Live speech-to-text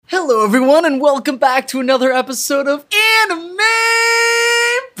Hello, everyone, and welcome back to another episode of Anime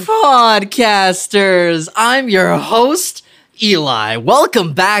Podcasters. I'm your host, Eli.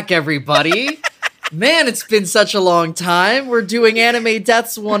 Welcome back, everybody. Man, it's been such a long time. We're doing Anime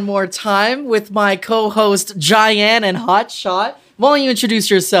Deaths one more time with my co-host, Giant and Hotshot. Why don't you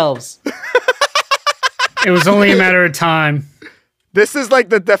introduce yourselves? It was only a matter of time. This is like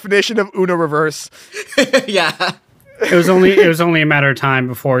the definition of Uno reverse. Yeah. It was only a matter of time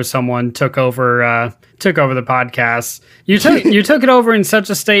before someone took over the podcast. You took it over in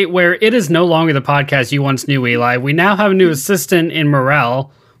such a state where it is no longer the podcast you once knew, Eli. We now have a new assistant in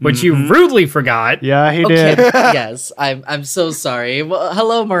Morel, which you rudely forgot. Yeah, he did. Yes, I'm so sorry. Well,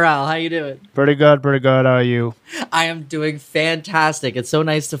 hello, Morale. How you doing? Pretty good. How are you? I am doing fantastic. It's so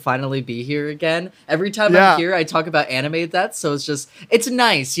nice to finally be here again. Every time I'm here, I talk about Anime Deaths, so it's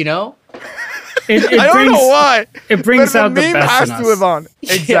nice, you know? I don't know why. It brings out the meme best has in to us. live on.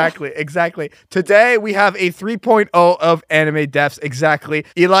 Exactly. Today we have a 3.0 of Anime Deaths. Exactly.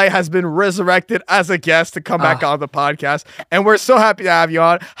 Eli has been resurrected as a guest to come back on the podcast, and we're so happy to have you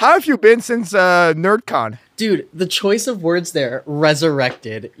on. How have you been since NerdCon? Dude, the choice of words there,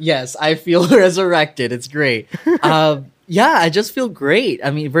 resurrected. Yes, I feel resurrected. It's great. Yeah, I just feel great.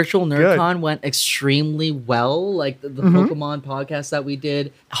 I mean, Virtual NerdCon went extremely well. Like the Pokemon podcast that we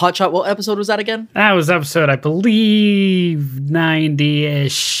did. Hotshot, what episode was that again? That was episode, I believe,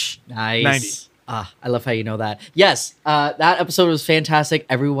 90-ish. Nice. 90. I love how you know that. Yes, that episode was fantastic.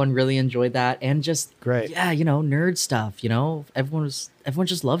 Everyone really enjoyed that. And just, Great. Yeah, nerd stuff, Everyone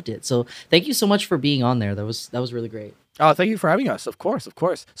just loved it. So thank you so much for being on there. That was really great. Oh, thank you for having us. Of course.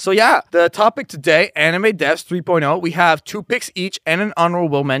 So yeah, the topic today, Anime Devs 3.0. We have 2 picks each and an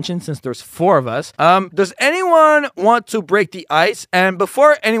honorable mention since there's 4 of us. Does anyone want to break the ice? And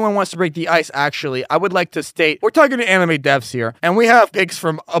before anyone wants to break the ice, actually, I would like to state, we're talking to Anime Devs here, and we have picks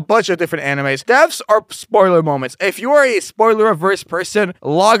from a bunch of different animes. Devs are spoiler moments. If you are a spoiler-averse person,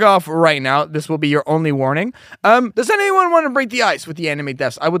 log off right now. This will be your only warning. Does anyone want to break the ice with the Anime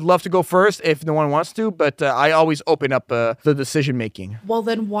Devs? I would love to go first if no one wants to, but I always open up the decision making. Well,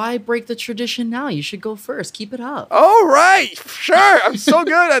 then why break the tradition now? You should go first. Keep it up. All right, sure. I'm so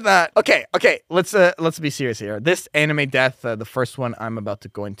good at that. Okay. Let's be serious here. This Anime Death, the first one I'm about to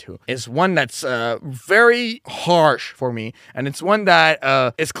go into, is one that's very harsh for me, and it's one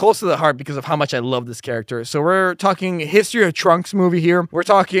that is close to the heart because of how much I love this character. So we're talking History of Trunks movie here. We're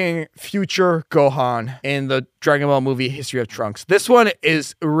talking future Gohan in the Dragon Ball movie History of Trunks. This one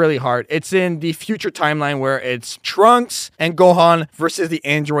is really hard. It's in the future timeline where it's Trunks and Gohan versus the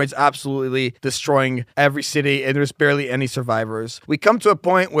androids absolutely destroying every city, and there's barely any survivors. We come to a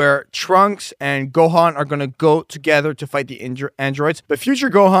point where Trunks and Gohan are going to go together to fight the androids, but future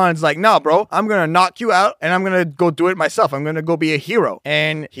Gohan's like, nah, bro, I'm going to knock you out, and I'm going to go do it myself. I'm going to go be a hero.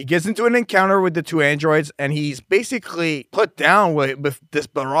 And he gets into an encounter with the 2 androids, and he's basically put down with this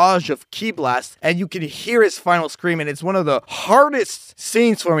barrage of ki blasts, and you can hear his final scream, and it's one of the hardest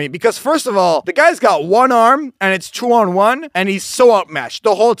scenes for me because, first of all, the guy's got one arm and it's 2-on-1, and he's so outmatched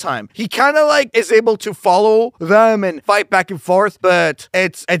the whole time. He kind of like is able to follow them and fight back and forth, but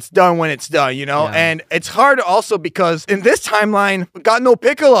it's done when it's done, Yeah. And it's hard also because in this timeline, got no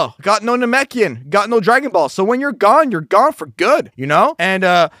Piccolo, got no Namekian, got no Dragon Ball. So when you're gone for good, And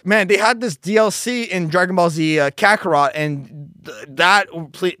man, they had this DLC in Dragon Ball Z Kakarot, and that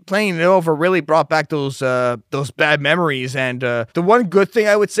playing it over really brought back those bad memories. And the one good thing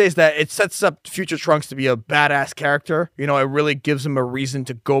I would say is that it sets up future Trunks to be a badass character. It really gives him a reason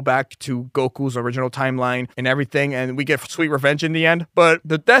to go back to Goku's original timeline and everything, and we get sweet revenge in the end. But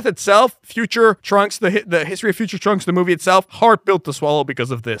the death itself, future Trunks, the history of future Trunks, the movie itself, hard pill to swallow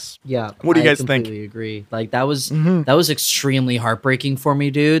because of this. Yeah. What do you guys think? I completely agree. Like that was extremely heartbreaking for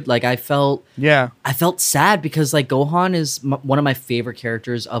me, dude. Like I felt sad because like Gohan is one of my favorite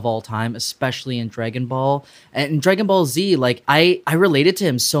characters of all time, especially in Dragon Ball. And in Dragon Ball Z, like I related to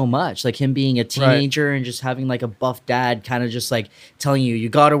him so much, like him being a teenager and just having like a buff dad kind of just like telling you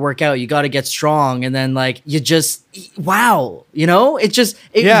gotta work out, you gotta get strong, and then like you just wow, it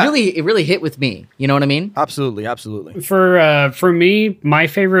really hit with me. You know what I mean? Absolutely. For me, my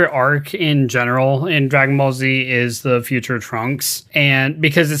favorite arc in general in Dragon Ball Z is the future Trunks, and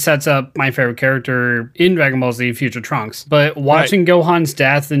because it sets up my favorite character in Dragon Ball Z, future Trunks. But watching Gohan's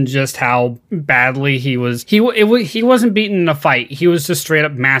death and just how badly he wasn't beaten in a fight. He was just straight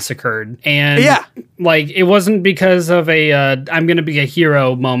up massacred. And like, it wasn't because of a I'm gonna be a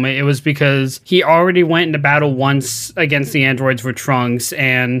hero moment. It was because he already went into battle once against the androids with Trunks,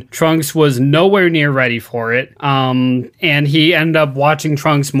 and Trunks was nowhere near ready for it. And he ended up watching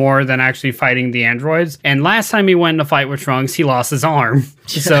Trunks more than actually fighting the androids. And last time he went in a fight with Trunks, he lost his arm.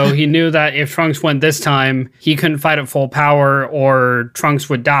 So he knew that if Trunks went this time, he couldn't fight at full power, or Trunks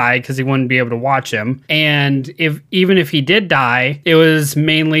would die because he wouldn't be able to watch him. And even if he did die, it was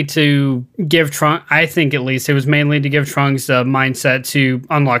mainly to give Trunks, I think at least, it was mainly to give Trunks a mindset to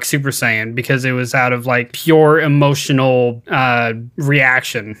unlock Super Saiyan, because it was out of like pure emotional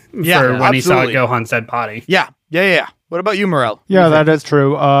reaction for when he saw Gohan's dead body. Yeah. What about you, Morel? Yeah, that is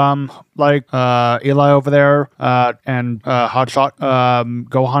true. Like Eli over there and Hotshot,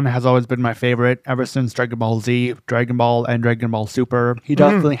 Gohan has always been my favorite ever since Dragon Ball Z, Dragon Ball, and Dragon Ball Super. He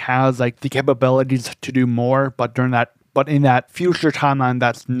definitely has like the capabilities to do more, but in that future timeline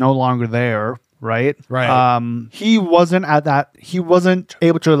that's no longer there. Right. He wasn't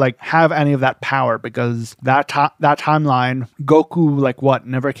able to like have any of that power, because that timeline, Goku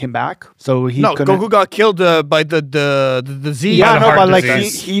never came back. So Goku got killed by the Z. Yeah, no, but like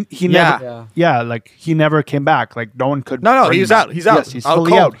he never, like he never came back. Like no one could. No, he's out. He's out. Yes, he's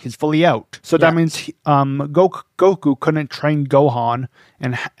fully out. He's fully out. So that means Goku couldn't train Gohan,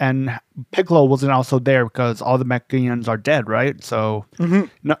 and Piccolo wasn't also there because all the Mechanians are dead, right? So,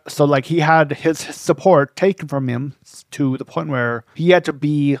 so like he had his support taken from him to the point where he had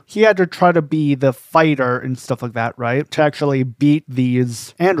to try to be the fighter and stuff like that, right? To actually beat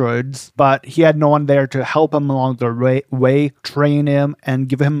these androids, but he had no one there to help him along the way, train him, and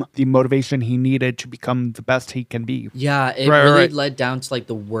give him the motivation he needed to become the best he can be. Yeah, it really led down to like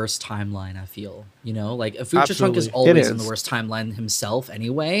the worst timeline, I feel. You know, like a Future Trunk is always in the worst timeline himself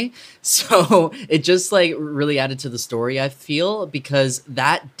anyway. So it just like really added to the story, I feel, because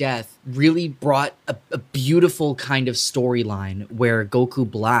that death really brought a beautiful kind of storyline where Goku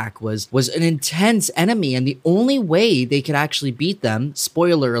Black was an intense enemy, and the only way they could actually beat them,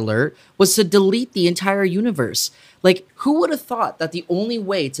 spoiler alert, was to delete the entire universe. Like, who would have thought that the only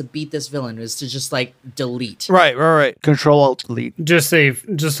way to beat this villain is to just like delete? Right. Control Alt Delete. Just a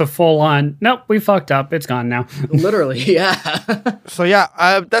full on. Nope, we fucked up. It's gone now. Literally, yeah. So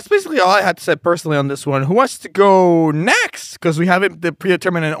that's basically all I had to say personally on this one. Who wants to go next? Because we haven't the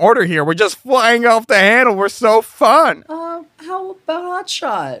predetermined in order here. We're just flying off the handle. We're so fun. How about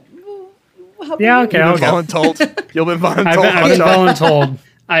Hotshot? Okay. You've been voluntold. You've been voluntold. I've been voluntold.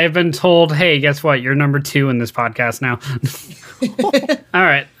 I have been told, hey, guess what? You're number 2 in this podcast now. All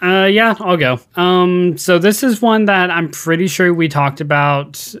right. I'll go. So this is one that I'm pretty sure we talked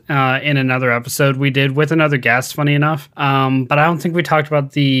about in another episode we did with another guest, funny enough. But I don't think we talked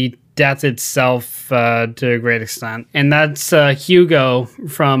about the death itself to a great extent. And that's Hugo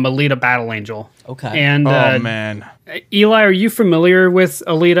from Alita Battle Angel. Okay. And oh, man. Eli, are you familiar with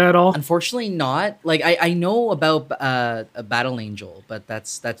Alita at all? Unfortunately not. Like, I know about a Battle Angel, but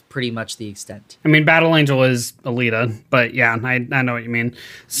that's pretty much the extent. I mean, Battle Angel is Alita, but yeah, I know what you mean.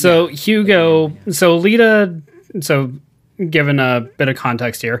 So Hugo, so Alita, so given a bit of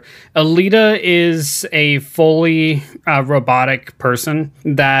context here, Alita is a fully robotic person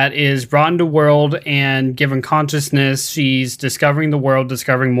that is brought into the world and given consciousness. She's discovering the world,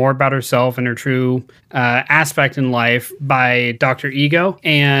 discovering more about herself and her true aspect in life by Dr. Ego.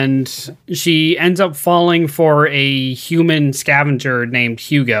 And she ends up falling for a human scavenger named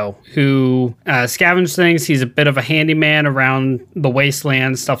Hugo, who scavenges things. He's a bit of a handyman around the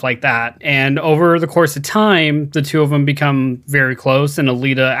wasteland, stuff like that. And over the course of time, the two of them become very close, and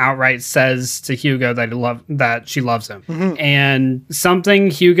Alita outright says to Hugo that she loves him. And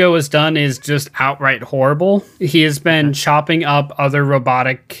something Hugo has done is just outright horrible. He has been chopping up other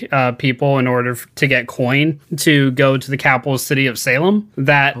robotic people in order to get coin to go to the capital city of Salem.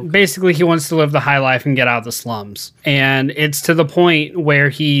 Basically he wants to live the high life and get out of the slums. And it's to the point where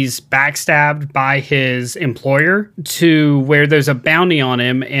he's backstabbed by his employer to where there's a bounty on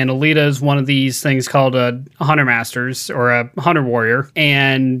him, and Alita is one of these things called a Hunter Masters or a Hunter Warrior,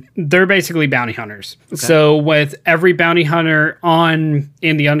 and they're basically bounty hunters. Okay. So with every bounty hunter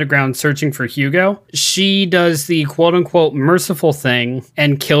in the underground searching for Hugo, she does the quote-unquote merciful thing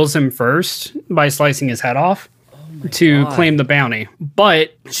and kills him first by slicing his head off. to claim the bounty.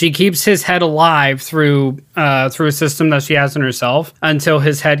 But she keeps his head alive through a system that she has in herself until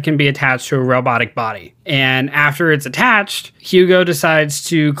his head can be attached to a robotic body. And after it's attached, Hugo decides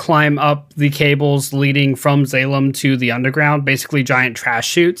to climb up the cables leading from Zalem to the underground, basically giant trash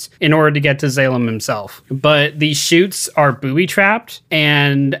chutes, in order to get to Zalem himself. But these chutes are booby-trapped,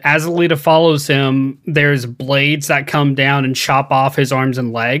 and as Alita follows him, there's blades that come down and chop off his arms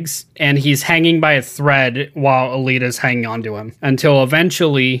and legs, and he's hanging by a thread while Alita's hanging onto him, until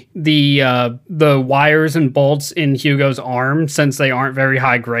eventually the wires and bolts in Hugo's arm, since they aren't very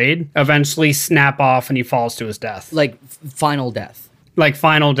high grade, eventually snap off and he falls to his death. Like final death. Like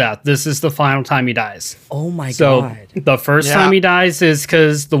final death. This is the final time he dies. Oh my so god. The first time he dies is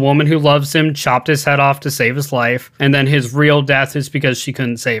because the woman who loves him chopped his head off to save his life. And then his real death is because she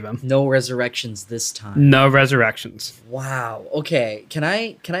couldn't save him. No resurrections this time. No resurrections. Wow. Okay. Can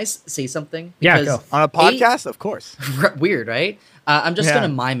I say something? Yeah, go. On a podcast? Of course. Weird, right? I'm just going to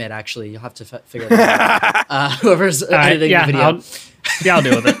mime it, actually. You'll have to figure that out. Whoever's editing the video. I'll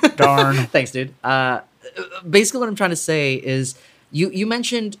deal with it. Darn. Thanks, dude. Basically, what I'm trying to say is you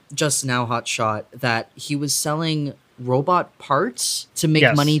mentioned just now, Hotshot, that he was selling robot parts to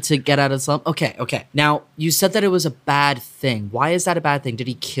make money to get out of slum. Okay. Now, you said that it was a bad thing. Why is that a bad thing? Did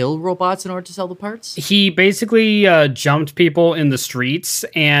he kill robots in order to sell the parts? He basically jumped people in the streets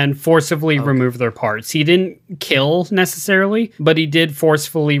and forcibly removed their parts. He didn't kill necessarily, but he did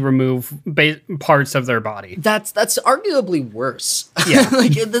forcefully remove parts of their body. That's arguably worse. Yeah.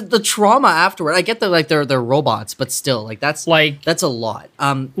 Like the trauma afterward. I get that they're robots, but still, that's a lot.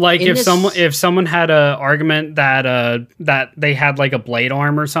 If someone had an argument that they had like a blade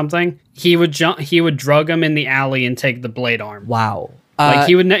arm or something, he would drug him in the alley and take the blade arm. Wow.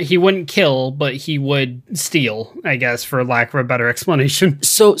 He wouldn't kill, but he would steal, I guess, for lack of a better explanation.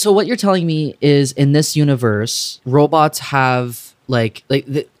 So what you're telling me is in this universe, robots have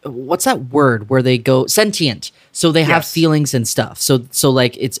what's that word where they go sentient? So they have feelings and stuff. So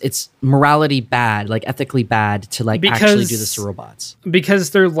it's morality bad, ethically bad to actually do this to robots.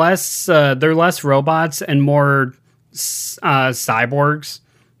 Because they're less robots and more cyborgs.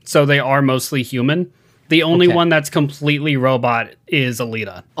 So they are mostly human. The only one that's completely robot is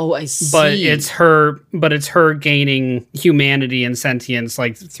Alita. Oh, I see. But it's her gaining humanity and sentience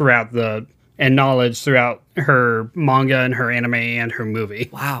and knowledge throughout her manga and her anime and her movie.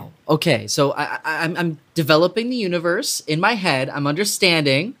 Wow. Okay, so I'm developing the universe in my head. I'm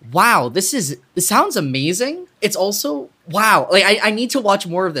understanding. Wow, this sounds amazing. It's also wow. I need to watch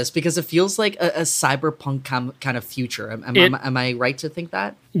more of this because it feels like a cyberpunk kind of future. Am I right to think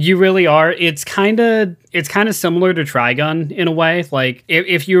that? You really are. It's kind of similar to Trigun in a way. Like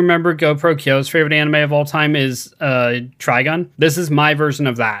if you remember GoPro Kyo's favorite anime of all time is Trigun. This is my version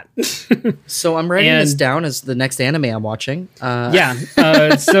of that. So I'm writing this down as the next anime I'm watching.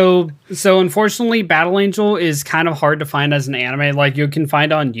 So unfortunately, Battle Angel is kind of hard to find as an anime. Like you can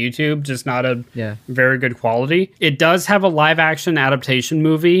find on YouTube, just not a very good quality. It does have a live action adaptation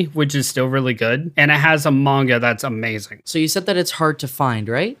movie, which is still really good, and it has a manga that's amazing. So you said that it's hard to find,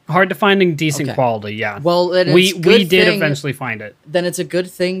 right? Hard to find in decent quality, yeah. Well, we did eventually find it. Then it's a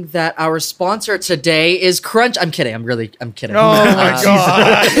good thing that our sponsor today is Crunch. I'm kidding. I'm kidding. Oh my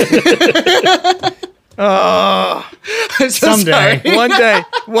god. Someday.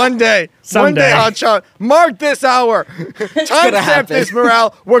 One day, Hotshot. Mark this hour. Timestamp this,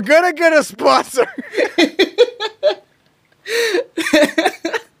 Morale. We're gonna get a sponsor.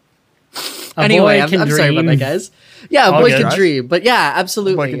 Anyway, I'm sorry about that, guys. Yeah, a boy can dream. But yeah,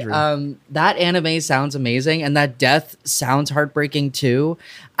 absolutely. That anime sounds amazing, and that death sounds heartbreaking too.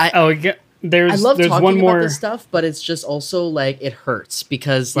 I love talking about this stuff, but it's just also it hurts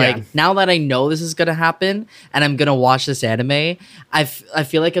because now that I know this is gonna happen and I'm gonna watch this anime, I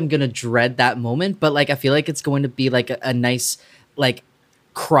feel like I'm gonna dread that moment, but I feel like it's going to be a nice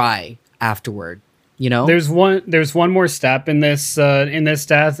cry afterward. You know, there's one more step in this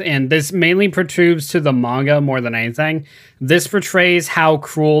death, and this mainly protrudes to the manga more than anything. This portrays how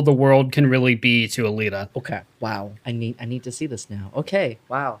cruel the world can really be to Alita. Okay, wow, I need to see this now. Okay,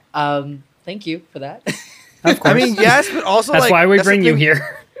 wow. Thank you for that. Of course. I mean, yes, but also that's why we bring you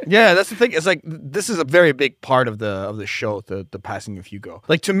here. Yeah, that's the thing. It's this is a very big part of the show, the passing of Hugo.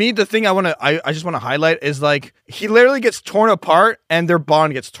 To me, the thing I just want to highlight is he literally gets torn apart and their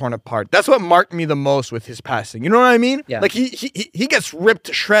bond gets torn apart. That's what marked me the most with his passing. You know what I mean? Yeah. He gets ripped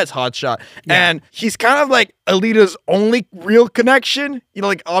to shreds, Hotshot, and he's kind of Alita's only real connection. You know,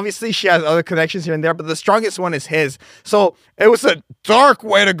 like obviously she has other connections here and there, but the strongest one is his. So it was a dark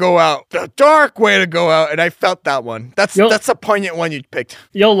way to go out. The dark way to go out, and I felt that one. That's a poignant one you picked.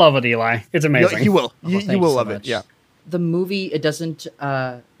 You'll love it, Eli. It's amazing. You will. Oh, You will so love much. it. Yeah. The movie, it doesn't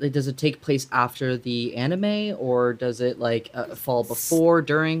does it take place after the anime, or does it like fall before,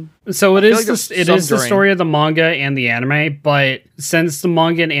 during? So it is like the story of the manga and the anime, but since the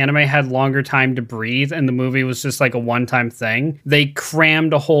manga and anime had longer time to breathe and the movie was just like a one-time thing, they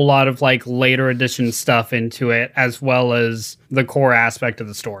crammed a whole lot of like later edition stuff into it, as well as the core aspect of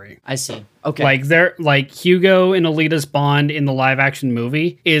the story. I see. Okay. Like Hugo and Alita's bond in the live action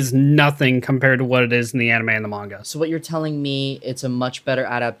movie is nothing compared to what it is in the anime and the manga. So what you're telling me, it's a much better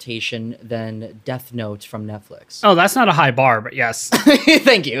adaptation than Death Note from Netflix. Oh, that's not a high bar, but yes.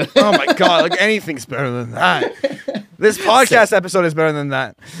 Thank you. Oh my god, like anything's better than that. This podcast episode is better than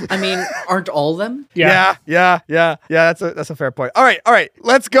that. I mean, aren't all of them? Yeah. That's a fair point. All right.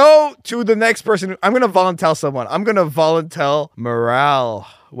 Let's go to the next person. I'm gonna volunteer someone. I'm gonna volunteer Morale.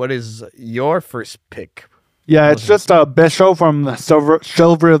 What is your first pick? Yeah, it's just Bishop from Silver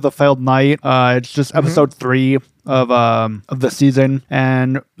of the Failed Knight. It's just episode 3 of the season,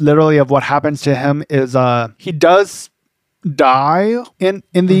 and literally of what happens to him is he does die in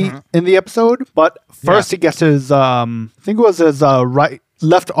the episode, but first he gets his I think it was his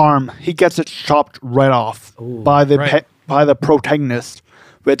left arm. He gets it chopped right off by the protagonist,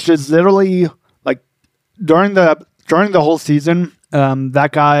 which is literally like during the whole season. That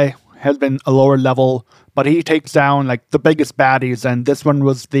guy has been a lower level, but he takes down like the biggest baddies, and this one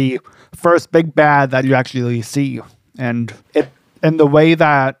was the first big bad that you actually see. And the way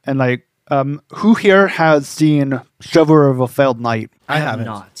that, and like, who here has seen Chivalry of a Failed Knight? I have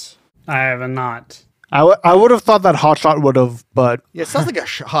not. I have not. I would have thought that Hotshot would have, but Yeah, it sounds like a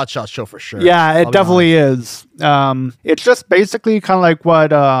Hotshot show for sure. yeah, it definitely is. It's just basically kind of like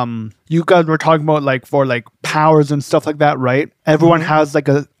what you guys were talking about, like for like powers and stuff like that, right? Everyone has like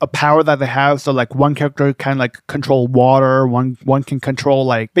a power that they have. So like one character can like control water, one can control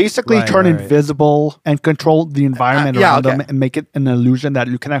like basically turn invisible and control the environment around them and make it an illusion that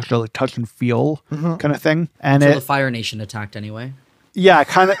you can actually touch and feel, kind of thing. And So the Fire Nation attacked anyway. yeah,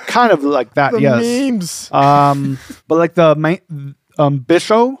 kind of like that. Yes. Memes. But like the main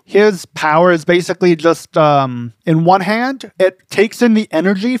Bishop, his power is basically just in one hand, it takes in the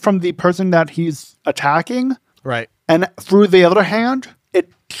energy from the person that he's attacking, Right. and through the other hand, it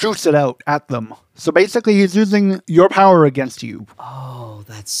shoots it out at them. So basically, he's using your power against you. Oh,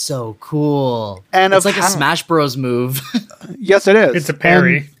 that's so cool. And it's of like a how- Smash Bros move. Yes, it is. It's a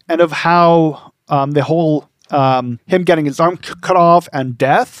parry. And of how the whole him getting his arm cut off and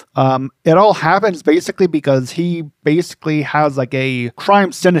death, it all happens basically because he basically has like a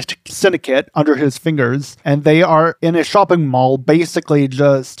crime syndicate under his fingers, and they are in a shopping mall basically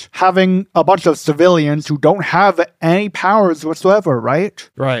just having a bunch of civilians who don't have any powers whatsoever, right?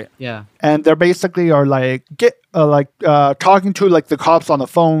 Right. Yeah. And they're basically are like talking to like the cops on the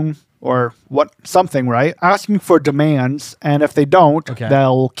phone or something, right? Asking for demands, and if they don't,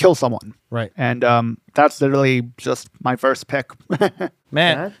 they'll kill someone. Right. And that's literally just my first pick.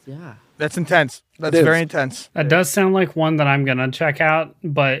 Man, Yeah. that's intense. That's is. very intense. That does sound like one that I'm going to check out,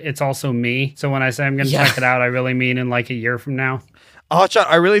 but it's also me. So when I say I'm going to check it out, I really mean in like a year from now. Hotshot,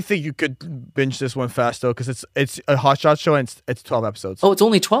 I really think you could binge this one fast though, because it's a Hotshot show and it's 12 episodes. Oh, it's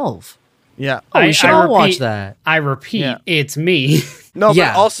only 12. Yeah. Oh, we should all watch repeat- that. I repeat, it's me. No,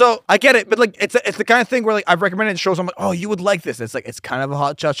 Yeah. but also I get it, but like it's the kind of thing where like I've recommended shows. I'm like, oh, you would like this. It's like it's kind of a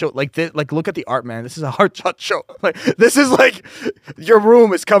Hotshot show. Like look at the art, man. This is a Hotshot show. Like this is like your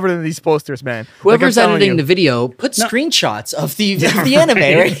room is covered in these posters, man. Whoever's like, I'm telling editing the you, video, put screenshots of the anime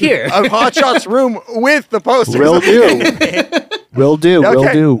right here. of Hotshot's room with the posters. Will do. Will do. Will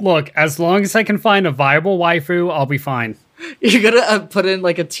Okay. do. Look, as long as I can find a viable waifu, I'll be fine. You're gonna put in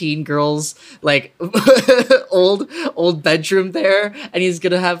like a teen girl's like old bedroom there, and he's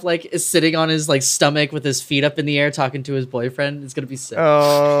gonna have like is sitting on his like stomach with his feet up in the air talking to his boyfriend. It's gonna be sick.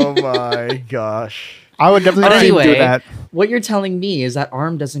 Oh my gosh. I would definitely But do anyway, that. what you're telling me is that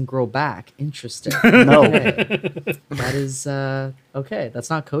arm doesn't grow back. Interesting. No. Okay. That is okay. That's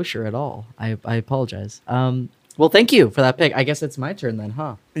not kosher at all. I apologize. Well, thank you for that pick. I guess it's my turn then,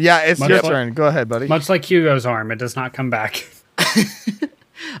 huh? Yeah, it's Much your like- turn. Go ahead, buddy. Much like Hugo's arm, it does not come back.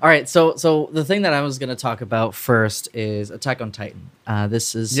 All right, so the thing that I was going to talk about first is Attack on Titan.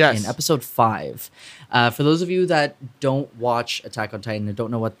 This is in episode 5. For those of you that don't watch Attack on Titan and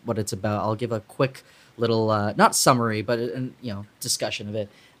don't know what it's about, I'll give a quick little not summary, but discussion of it.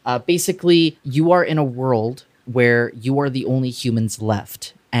 Basically, you are in a world where you are the only humans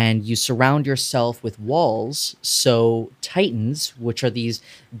left, and you surround yourself with walls. So Titans, which are these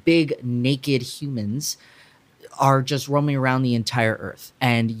big naked humans, are just roaming around the entire earth,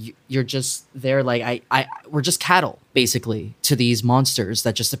 and you're just there like we're just cattle basically to these monsters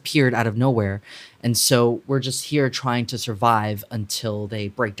that just appeared out of nowhere. And so we're just here trying to survive until they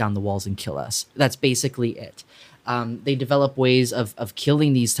break down the walls and kill us. That's basically it. They develop ways of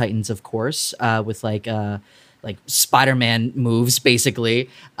killing these Titans, of course, with like Spider-Man moves, basically.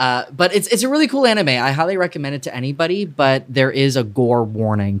 But it's a really cool anime. I highly recommend it to anybody, but there is a gore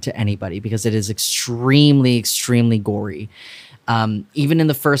warning to anybody because it is extremely, extremely gory. Even in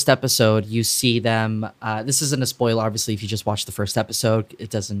the first episode, you see them. This isn't a spoiler, obviously. If you just watch the first episode, it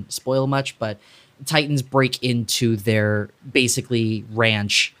doesn't spoil much, but Titans break into their basically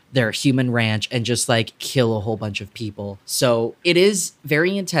ranch, their human ranch, and just like kill a whole bunch of people. So it is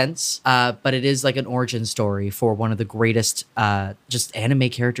very intense, but it is like an origin story for one of the greatest just anime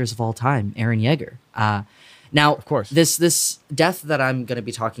characters of all time, Eren Yeager. Now, of course, this death that I'm going to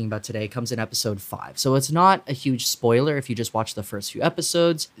be talking about today comes in episode 5. So it's not a huge spoiler if you just watch the first few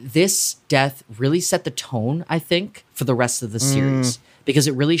episodes. This death really set the tone, I think, for the rest of the series, because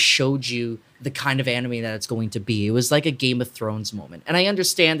it really showed you the kind of anime that it's going to be. It was like a Game of Thrones moment. And I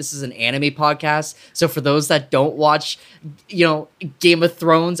understand this is an anime podcast, so for those that don't watch, Game of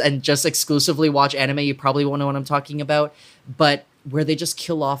Thrones and just exclusively watch anime, you probably won't know what I'm talking about. But where they just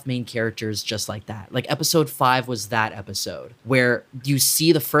kill off main characters just like that. Like episode 5 was that episode where you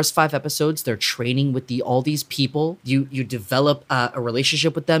see the first 5 episodes, they're training with all these people. You develop a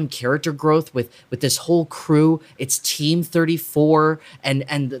relationship with them, character growth with this whole crew. It's Team 34 and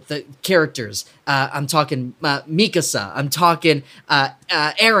the characters. I'm talking Mikasa. I'm talking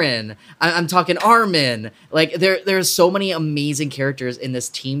Eren. I'm talking Armin. Like there's so many amazing characters in this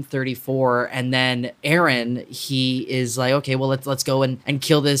Team 34. And then Eren, he is like, okay, well let's go and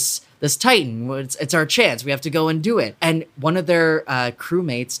kill this Titan. It's our chance. We have to go and do it. And one of their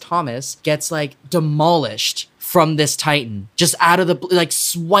crewmates, Thomas, gets like demolished from this Titan, just out of the like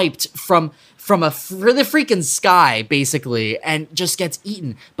swiped from the freaking sky, basically, and just gets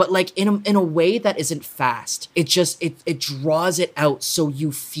eaten. But like in a way that isn't fast. It just it draws it out, so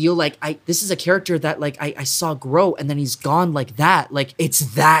you feel like this is a character that like I saw grow, and then he's gone like that. Like it's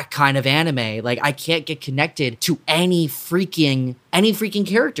that kind of anime. Like I can't get connected to any freaking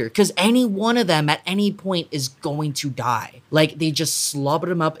character, because any one of them at any point is going to die. Like they just slobber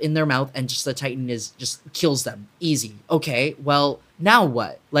them up in their mouth, and just the Titan just kills them easy. Okay, well, now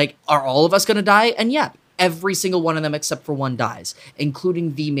what? Like, are all of us gonna die? And yeah, every single one of them except for one dies,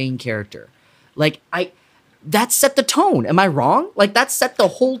 including the main character. Like that set the tone. Am I wrong? Like that set the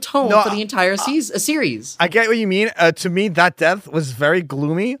whole tone for the entire series. I get what you mean. To me, that death was very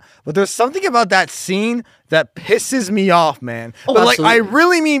gloomy, but there's something about that scene that pisses me off, man. Oh, but absolutely. like, I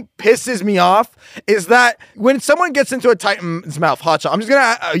really mean pisses me off is that when someone gets into a Titan's mouth, hotshot. I'm just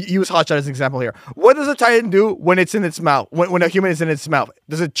gonna use hotshot as an example here. What does a Titan do when it's in its mouth? When a human is in its mouth,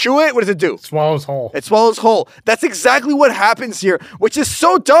 does it chew it? What does it do? Swallows whole. It swallows whole. That's exactly what happens here, which is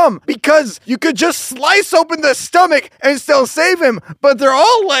so dumb because you could just slice open the stomach and still save him, but they're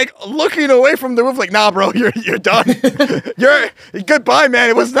all like looking away from the roof, like, nah, bro, you're done. You're goodbye, man.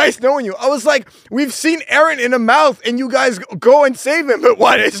 It was nice knowing you. I was like, we've seen Eren in a mouth, and you guys go and save him. But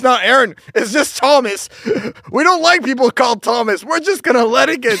what? It's not Eren. It's just Thomas. We don't like people called Thomas. We're just gonna let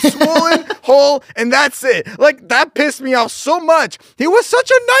it get swollen whole, and that's it. Like that pissed me off so much. He was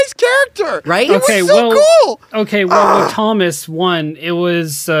such a nice character, right? He was so cool. Okay, well, with Thomas, it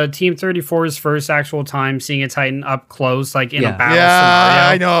was Team 34's first actual time seeing a Titan up close, like in a battle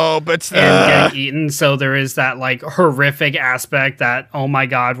scenario. I know, but and getting eaten. So there is that like horrific aspect that, oh my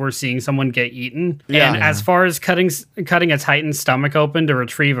god, we're seeing someone get eaten. And as far as cutting a Titan's stomach open to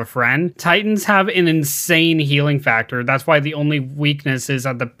retrieve a friend, Titans have an insane healing factor. That's why the only weakness is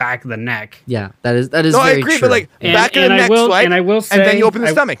at the back of the neck. Yeah, that is no, very I agree, true. But like back of the neck swipe, and I will say, and then you open the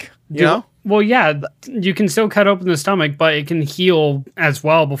stomach. You know? Well, yeah, you can still cut open the stomach, but it can heal as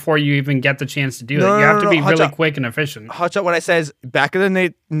well before you even get the chance to do it. You have to be really quick and efficient. Hotshot, what I say is back of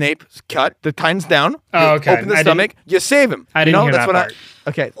the nape cut, the Titan's down, oh, okay. Open the stomach, you save him. I didn't hear that part.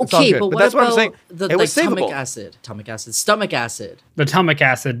 Okay, but what that's what about I'm saying. It was stomach acid. Stomach acid. The stomach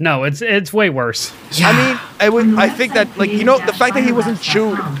acid. No, it's way worse. Yeah. I mean, I think that, like, the fact that he wasn't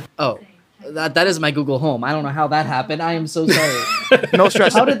chewed. Oh. That is my Google Home. I don't know how that happened. I am so sorry. No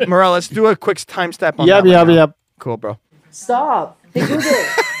stress. Morel, let's do a quick time step on that. Yep. Cool, bro. Stop. Hey, Google.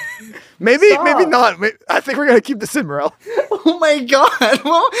 Maybe Stop. not. I think we're gonna keep this in, Morel. Oh my god!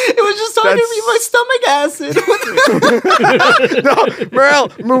 Well, it was just talking to me my stomach acid. No, Morel,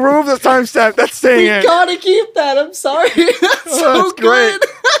 remove the timestamp. That's staying in. You gotta keep that. I'm sorry. That's so great. good.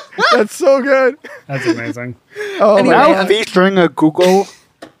 That's so good. That's amazing. Oh, Anyway, Now featuring a Google.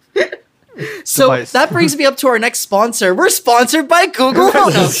 So device. that brings me up to our next sponsor. We're sponsored by Google. Oh,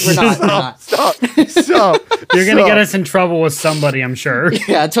 no, we're not. We're not. Stop. You're going to get us in trouble with somebody, I'm sure.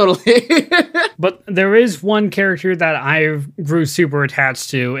 Yeah, totally. But there is one character that I grew super attached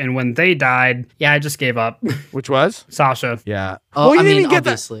to, and when they died, I just gave up. Which was? Sasha. Yeah. Oh, you I didn't mean, even get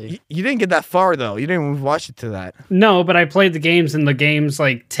obviously. that. You didn't get that far though. You didn't even watch it to that. No, but I played the games, and the games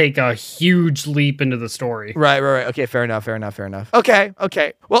like take a huge leap into the story. Right. Okay, fair enough. Okay.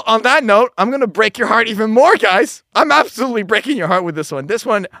 Well, on that note, I'm gonna break your heart even more, guys. I'm absolutely breaking your heart with this one. This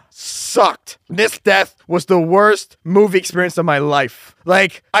one sucked. This death was the worst movie experience of my life.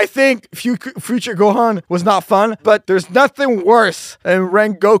 Like, I think Future Gohan was not fun, but there's nothing worse than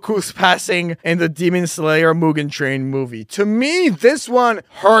Rengoku's passing in the Demon Slayer Mugen Train movie. To me, this one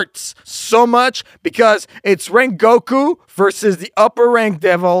hurts so much because it's Rengoku versus the upper rank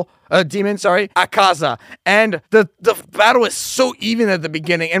demon, Akaza. And the battle is so even at the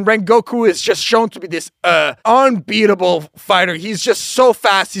beginning, and Rengoku is just shown to be this unbeatable fighter. He's just so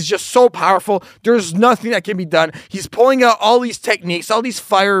fast, he's just so powerful. There's nothing that can be done. He's pulling out all these techniques, all these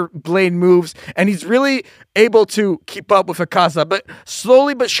fire blade moves, and he's really able to keep up with Akaza. But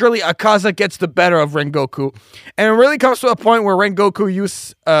slowly but surely, Akaza gets the better of Rengoku. And it really comes to a point where Rengoku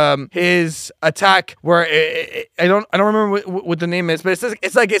uses his attack where I don't remember what the name is, but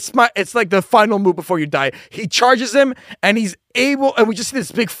it's like the final move before you die. He charges him, and he's able, and we just see this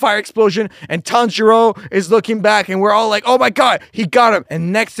big fire explosion, and Tanjiro is looking back, and we're all like, oh my god, he got him.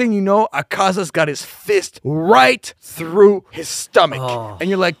 And next thing you know, Akaza's got his fist right through his stomach. And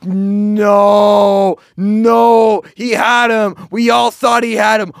you're like, no, he had him. We all thought he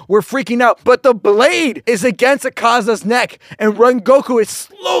had him. We're freaking out. But the blade is against Akaza's neck, and Rengoku is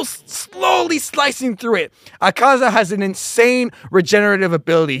slowly slicing through it. Akaza has an insane regenerative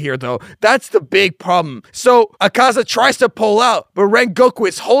ability here, though. That's the big problem. So Akaza tries to pull out, but Rengoku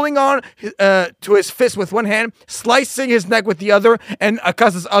is holding on to his fist with one hand, slicing his neck with the other, and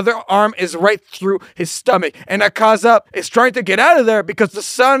Akaza's other arm is right through his stomach. And Akaza is trying to get out of there because the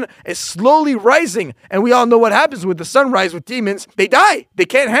sun is slowly rising, and we all know what happens with the sunrise with demons. They die. They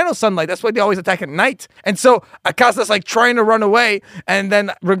can't handle sunlight. That's why they always attack at night. And so Akaza's like trying to run away, and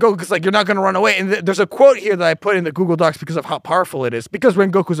then Rengoku's like, you're not going to run away. And there's a quote here that I put in the Google Docs because of how powerful it is. Because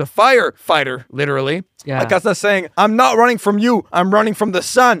Rengoku's a firefighter, literally. Yeah. Akaza's saying, I'm not running from you, I'm running from the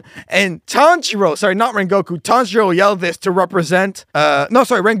sun. And Tanjiro yelled this to represent,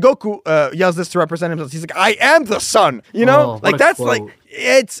 Rengoku yells this to represent himself. He's like, I am the sun, you know? Like, that's quote. Like,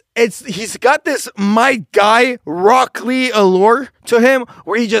 he's got this my guy Rock Lee allure to him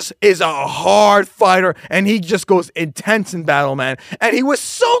where he just is a hard fighter and he just goes intense in battle, man. And he was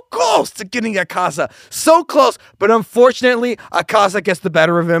so close to getting Akaza, so close, but unfortunately Akaza gets the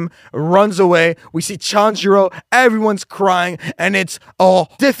better of him, runs away. We see Tanjiro, everyone's crying, and it's a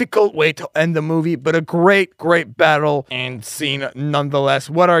difficult way to end the movie, but a great battle and scene nonetheless.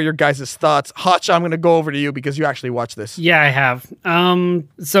 What are your guys' thoughts? Hotcha, I'm gonna go over to you because you actually watched this. Yeah, I have.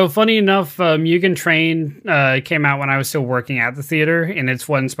 So funny enough, Mugen Train came out when I was still working at the theater, and it's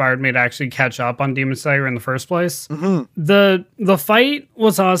what inspired me to actually catch up on Demon Slayer in the first place. Mm-hmm. The fight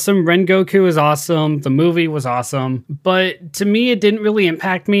was awesome. Rengoku is awesome. The movie was awesome. But to me, it didn't really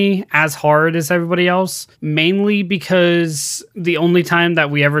impact me as hard as everybody else, mainly because the only time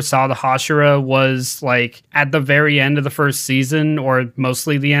that we ever saw the Hashira was like at the very end of the first season, or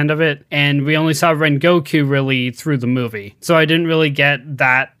mostly the end of it. And we only saw Rengoku really through the movie. So I didn't really get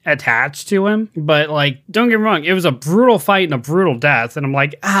that attached to him. But like, don't get me wrong, it was a brutal fight and a brutal death, and I'm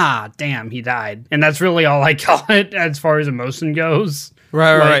like, damn, he died. And that's really all I call it as far as emotion goes.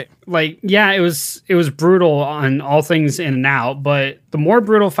 Right. Like, yeah, it was brutal on all things in and out, but the more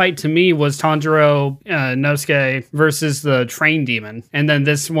brutal fight to me was Tanjiro Nosuke versus the train demon. And then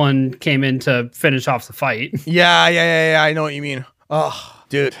this one came in to finish off the fight. Yeah, I know what you mean. Oh,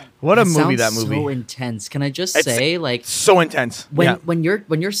 dude, what a movie that movie. So intense. Can I just say, like, so intense. When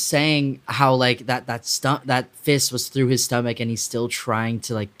you're saying how like that fist was through his stomach and he's still trying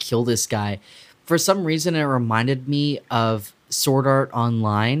to like kill this guy, for some reason it reminded me of Sword Art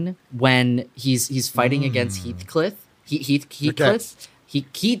Online when he's fighting against Heathcliff.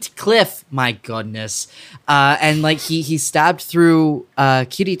 Heathcliff, my goodness. And like he stabbed through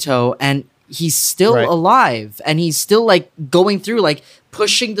Kirito, and he's still alive, and he's still like going through, like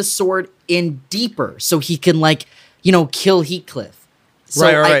pushing the sword in deeper so he can, like, you know, kill Heathcliff. So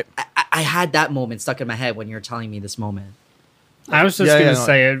right. I had that moment stuck in my head when you were telling me this moment. I was just gonna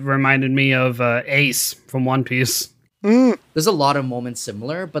say it reminded me of Ace from One Piece. There's a lot of moments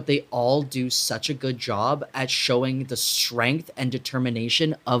similar, but they all do such a good job at showing the strength and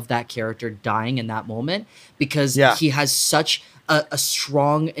determination of that character dying in that moment, because he has such a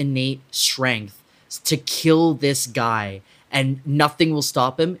strong innate strength to kill this guy, and nothing will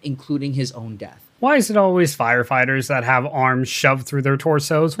stop him, including his own death. Why is it always firefighters that have arms shoved through their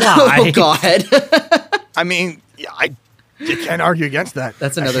torsos? Why? Oh God. I mean, you can't argue against that.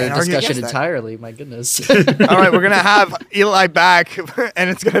 That's another discussion entirely. My goodness. All right, we're going to have Eli back, and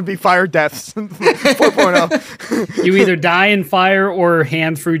it's going to be fire deaths 4.0. You either die in fire or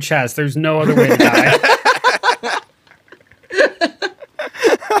hand through chest. There's no other way to die.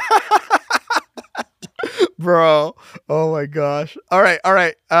 Bro. Oh, my gosh. All right.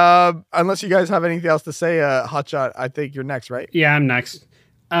 Unless you guys have anything else to say, Hotshot, I think you're next, right? Yeah, I'm next.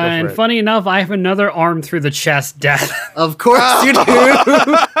 And funny enough, I have another arm through the chest death. Of course you do.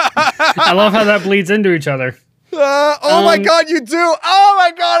 I love how that bleeds into each other. Oh my God, you do! Oh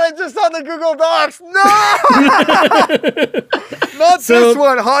my God, I just saw the Google Docs. No, not this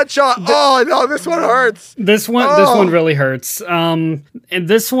one, Hotshot. Oh no, this one hurts. This one really hurts. And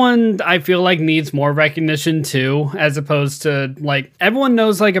this one I feel like needs more recognition too, as opposed to like everyone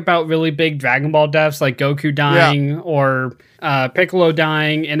knows like about really big Dragon Ball deaths, like Goku dying or Piccolo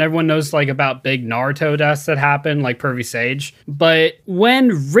dying, and everyone knows like about big Naruto deaths that happen, like Pervy Sage. But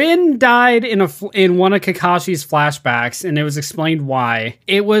when Rin died in one of Kakashi's flashbacks, and it was explained why,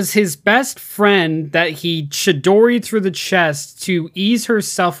 it was his best friend that he Chidori through the chest to ease her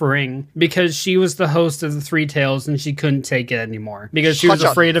suffering because she was the host of the Three Tails and she couldn't take it anymore because she was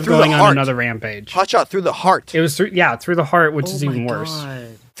afraid of going on another rampage. Hotshot through the heart. It was through the heart, which is even worse.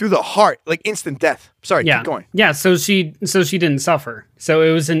 Through the heart, like instant death. Sorry, keep going. Yeah, so she didn't suffer. So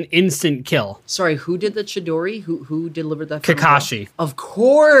it was an instant kill. Sorry, who did the Chidori? Who delivered that? Kakashi. Of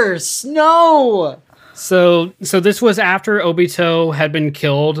course. No. So this was after Obito had been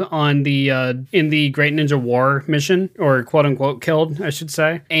killed on the in the Great Ninja War mission, or quote unquote killed, I should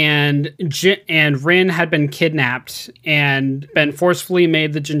say, and Rin had been kidnapped and been forcefully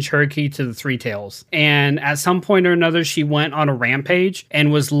made the Jinchuriki to the Three Tails. And at some point or another, she went on a rampage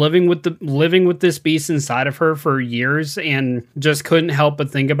and was living with this beast inside of her for years, and just couldn't help but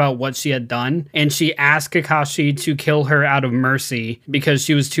think about what she had done. And she asked Kakashi to kill her out of mercy because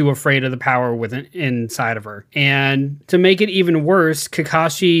she was too afraid of the power inside of her. And to make it even worse,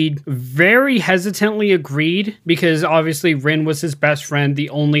 Kakashi very hesitantly agreed because obviously Rin was his best friend, the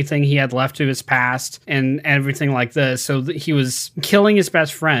only thing he had left to his past and everything like this. So he was killing his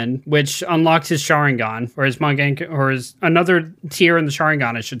best friend, which unlocked his Sharingan, or his Mangenki, or his another tier in the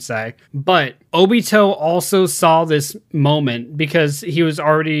Sharingan, I should say. But Obito also saw this moment because he was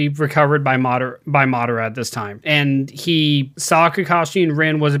already recovered by Madara at this time. And he saw Kakashi and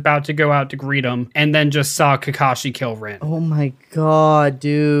Rin was about to go out to greet him, and then just saw Kakashi kill Rin. Oh my God,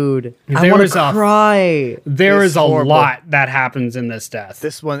 dude. I want to cry. There is a lot that happens in this death.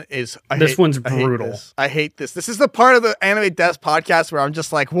 This one is... one's brutal. I hate this. This is the part of the Anime Deaths podcast where I'm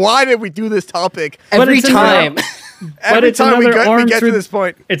just like, why did we do this topic? Every time. Every time we get to this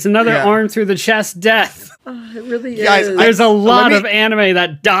point. It's another arm through the chest death. It really is. Guys, there's a lot of anime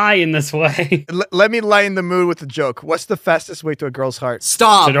that die in this way. Let me lighten the mood with a joke. What's the fastest way to a girl's heart?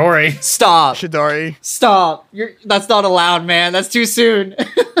 Stop. Chidori. Stop. Chidori. Stop. That's not allowed, man. That's too soon.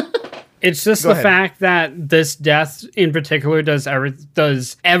 It's just the fact that this death in particular does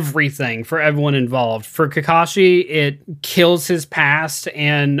everything for everyone involved. For Kakashi, it kills his past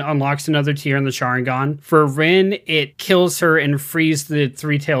and unlocks another tier in the Sharingan. For Rin, it kills her and frees the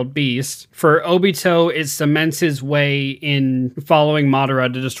three-tailed beast. For Obito, it cements his way in following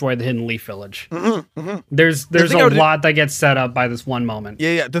Madara to destroy the Hidden Leaf Village. There's a lot that gets set up by this one moment.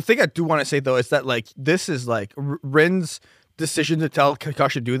 Yeah. The thing I do want to say though is that like this is like Rin's decision to tell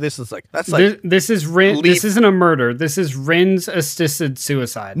Kakashi to do this is like this is Rin. This isn't a murder. This is Rin's assisted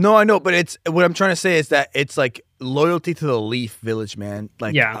suicide. No, I know, but it's what I'm trying to say is that it's like loyalty to the Leaf Village, man.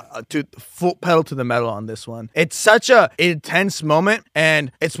 Like to full pedal to the metal on this one. It's such a intense moment,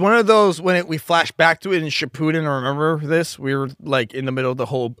 and it's one of those when we flash back to it in Shippuden. I remember this. We were like in the middle of the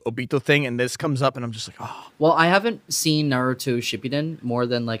whole Obito thing, and this comes up, and I'm just like, oh. Well, I haven't seen Naruto Shippuden more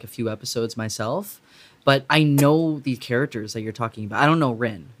than like a few episodes myself. But I know these characters that you're talking about. I don't know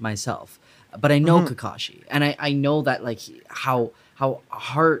Rin myself, but I know Kakashi, and I know that like how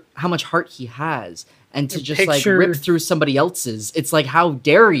much heart he has, and to just like rip through somebody else's. It's like, how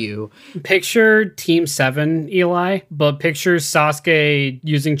dare you? Picture Team 7, Eli, but picture Sasuke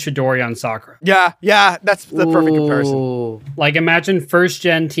using Chidori on Sakura. Yeah, that's the perfect comparison. Like, imagine first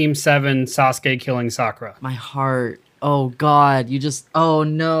gen Team 7 Sasuke killing Sakura. My heart. Oh God, you just. Oh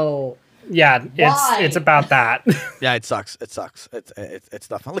no. Yeah, it's about that. Yeah, it sucks. It's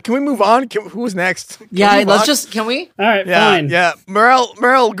not fun. Like, can we move on? Who's next? Can we? All right, fine. Yeah,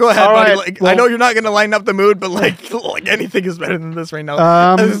 Merrill, go ahead, buddy. Like, I know you're not gonna lighten up the mood, but like anything is better than this right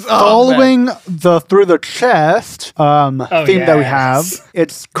now. Following the through the chest theme that we have,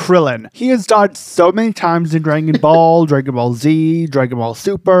 it's Krillin. He has died so many times in Dragon Ball, Dragon Ball Z, Dragon Ball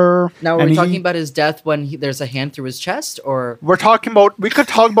Super. Now, are we talking about his death when there's a hand through his chest, or we could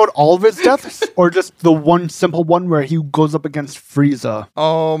talk about all of his deaths, or just the one simple one where he goes up against Frieza.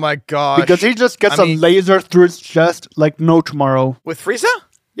 Oh my gosh. Because he just gets a laser through his chest like no tomorrow. With Frieza?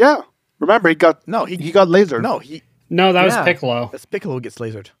 Yeah. Remember, he got lasered. No, that was Piccolo. That's Piccolo who gets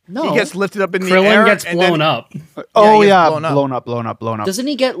lasered. No. He gets lifted up in the air. Krillin gets blown up. Blown up. Blown up. Doesn't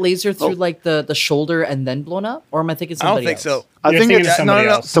he get lasered through like the shoulder and then blown up? Or am I thinking somebody else? I don't think so. I think it's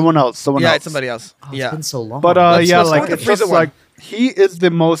someone else. Yeah, it's somebody else. Oh, it's been so long. But it's just like he is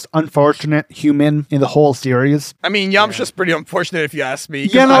the most unfortunate human in the whole series. I mean, Yamcha's pretty unfortunate if you ask me.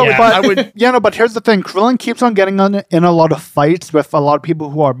 But here's the thing. Krillin keeps on getting in a lot of fights with a lot of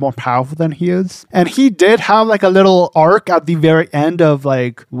people who are more powerful than he is. And he did have like a little arc at the very end of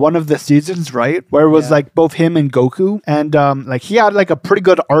like one of the seasons, right? Where it was like both him and Goku. And like he had like a pretty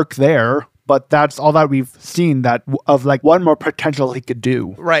good arc there. But that's all that we've seen of like one more potential he could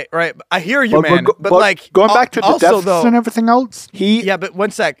do. Right. I hear you, man. But like going back to the deaths and everything else, Yeah, but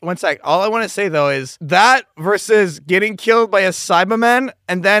one sec. All I want to say though is that versus getting killed by a Cyberman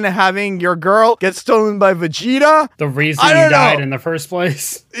and then having your girl get stolen by Vegeta. The reason you died in the first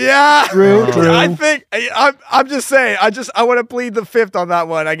place. Yeah. True. I think I'm just saying. I want to plead the fifth on that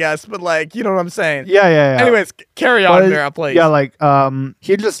one, I guess. But like, you know what I'm saying? Yeah. Anyways, carry on there, please. Yeah, like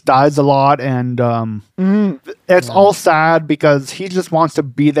he just dies a lot. And it's all sad because he just wants to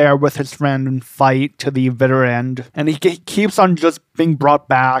be there with his friend and fight to the bitter end. And he keeps on just being brought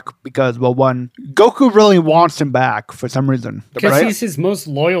back because, well, Goku really wants him back for some reason. Because he's his most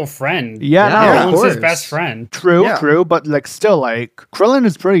loyal friend. Yeah, Krillin his best friend. True, but like still, like Krillin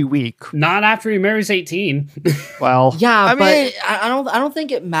is pretty weak. Not after he marries 18. Well, yeah, but I don't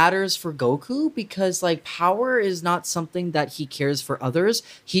think it matters for Goku because like power is not something that he cares for others.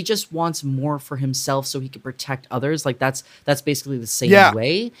 He just wants more for himself so he can protect others. Like that's basically the same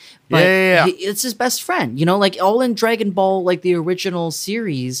way. But it's his best friend, you know, like all in Dragon Ball, like the original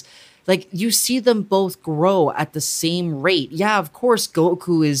series, like you see them both grow at the same rate. Yeah, of course,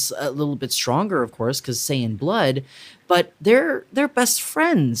 Goku is a little bit stronger, of course, because Saiyan blood, but they're best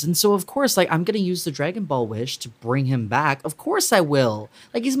friends. And so, of course, like I'm going to use the Dragon Ball wish to bring him back. Of course I will.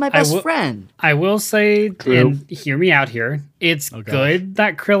 Like he's my best friend. I will say, and hear me out here, it's good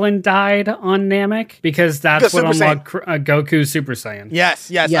that Krillin died on Namek because that's what unlocked Goku's Super Saiyan.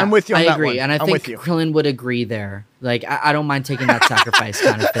 Yes, I'm with you on that one. I agree, and I think Krillin would agree there. Like, I don't mind taking that sacrifice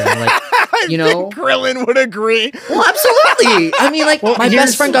kind of thing. Like, you know, Krillin would agree. Well, absolutely. I mean, like, my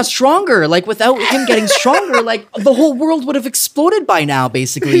best friend got stronger. Like, without him getting stronger, like, the whole world would have exploded by now,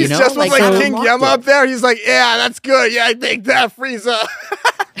 basically, you know? He's just like King Yama up there. He's like, yeah, that's good. Yeah, I take that, Frieza.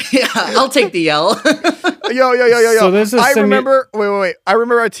 Yeah, I'll take the L. Yo. So I remember, wait. I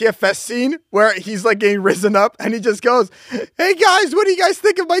remember a TFS scene where he's like getting risen up and he just goes, hey guys, what do you guys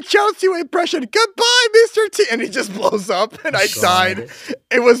think of my Chaozu impression? Goodbye, Mr. T. And he just blows up and I died.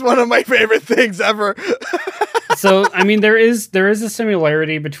 It was one of my favorite things ever. So, I mean, there is a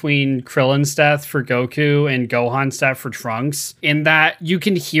similarity between Krillin's death for Goku and Gohan's death for Trunks in that you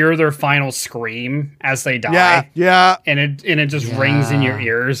can hear their final scream as they die. Yeah. And it just rings in your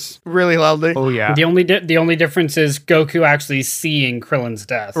ears really loudly. Oh yeah. The only difference is Goku actually seeing Krillin's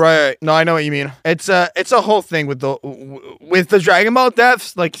death. Right. No, I know what you mean. It's a whole thing with the Dragon Ball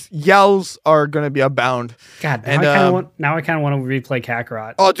deaths. Like yells are gonna be abound. God, now I kind of want to replay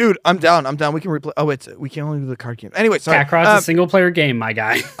Kakarot. Oh, dude, I'm down. We can replay. Oh, we can only do the card game. Anyway, sorry. Kakarot's a single player game, my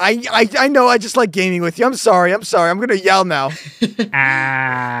guy. I know. I just like gaming with you. I'm sorry. I'm gonna yell now.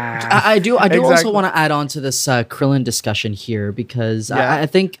 I do also want to add on to this Krillin discussion here because I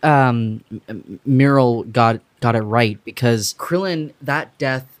think Muriel got it right because Krillin, that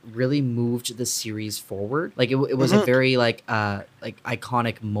death really moved the series forward. Like it was a very like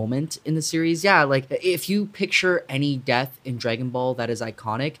iconic moment in the series. Yeah, like if you picture any death in Dragon Ball that is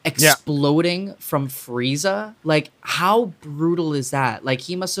iconic, exploding from Frieza, like how brutal is that? Like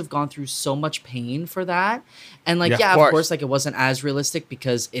he must have gone through so much pain for that. And like of course like it wasn't as realistic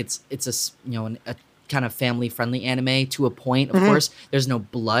because it's a kind of family friendly anime to a point. Of course, there's no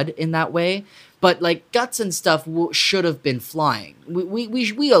blood in that way, but like guts and stuff should have been flying.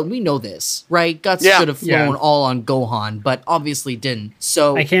 We know this, right? Guts should have flown all on Gohan, but obviously didn't.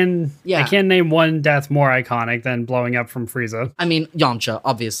 So I can name one death more iconic than blowing up from Frieza. I mean, Yamcha,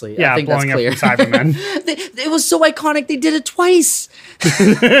 obviously. Yeah, I think blowing that's clear. up from Cybermen. It was so iconic. They did it twice.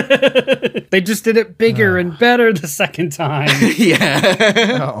 They just did it bigger and better the second time.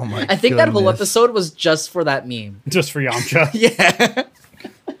 Yeah. Oh my! I think that whole episode was just for that meme. Just for Yamcha. Yeah.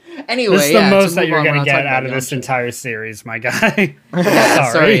 Anyway, this is the most that you're going to get out of this entire series, my guy.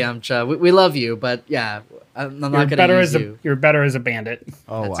 Sorry, Yamcha. We love you, but yeah, I'm not going to use you. You're better as a bandit.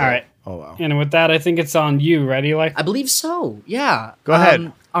 Oh, wow. All right. Oh, wow. And with that, I think it's on you. Ready, like? I believe so, yeah. Go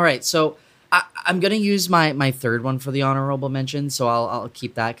ahead. All right, so I'm going to use my third one for the honorable mention, so I'll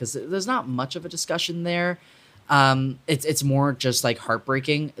keep that because there's not much of a discussion there. It's more just like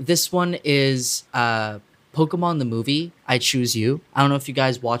heartbreaking. This one is Pokemon the movie, I Choose You. I don't know if you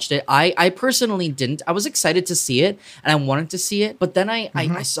guys watched it. I personally didn't. I was excited to see it and I wanted to see it, but then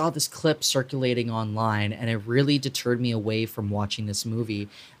I saw this clip circulating online and it really deterred me away from watching this movie.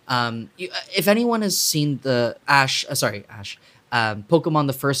 If anyone has seen the Pokemon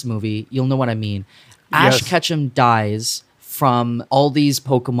the first movie, you'll know what I mean. Ash Ketchum dies from all these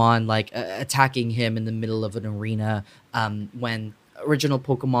Pokemon like attacking him in the middle of an arena when original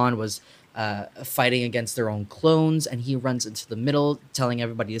Pokemon was fighting against their own clones, and he runs into the middle telling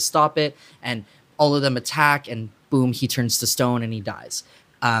everybody to stop it, and all of them attack, and boom, he turns to stone and he dies.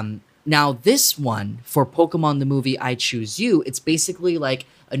 Now this one for Pokemon the movie I Choose You, it's basically like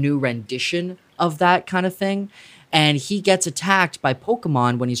a new rendition of that kind of thing, and he gets attacked by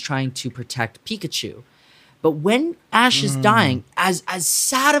Pokemon when he's trying to protect Pikachu. But when Ash is dying, as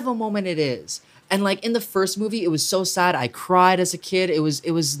sad of a moment it is, and like in the first movie, it was so sad. I cried as a kid. It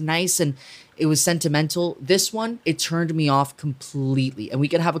was nice and it was sentimental. This one, it turned me off completely. And we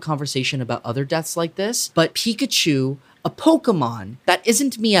can have a conversation about other deaths like this. But Pikachu, a Pokemon that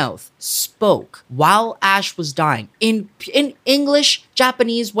isn't Meowth, spoke while Ash was dying. In English,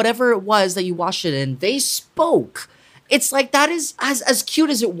 Japanese, whatever it was that you watched it in, they spoke. It's like that is as cute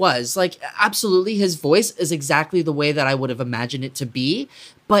as it was. Like, absolutely, his voice is exactly the way that I would have imagined it to be.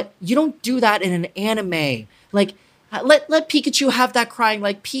 But you don't do that in an anime. Like, let Pikachu have that crying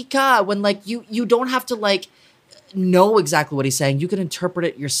like Pika when like you don't have to like know exactly what he's saying. You can interpret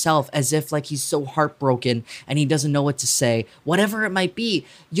it yourself as if like he's so heartbroken and he doesn't know what to say. Whatever it might be,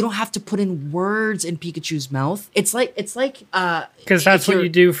 you don't have to put in words in Pikachu's mouth. It's like because that's what you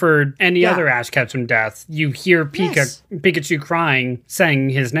do for any other Ash Ketchum death. You hear Pikachu crying, saying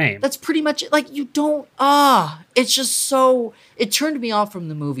his name. That's pretty much it. Like, you don't it's just so, it turned me off from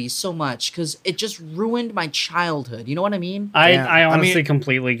the movie so much because it just ruined my childhood. You know what I mean? I honestly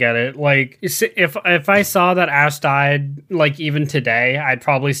completely get it. Like, if I saw that Ash died, like even today, I'd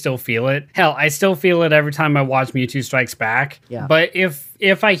probably still feel it. Hell, I still feel it every time I watch Mewtwo Strikes Back. Yeah. But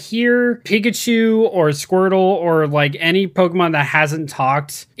if I hear Pikachu or Squirtle or like any Pokemon that hasn't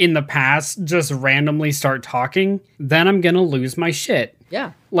talked in the past just randomly start talking, then I'm gonna lose my shit.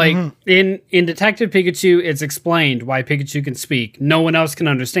 Yeah. Like in Detective Pikachu, it's explained why Pikachu can speak. No one else can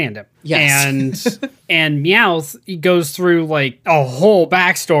understand him. Yes. And Meowth, he goes through like a whole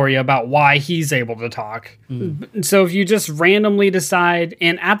backstory about why he's able to talk. So if you just randomly decide,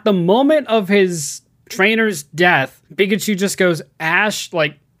 and at the moment of his trainer's death, Pikachu just goes, Ash,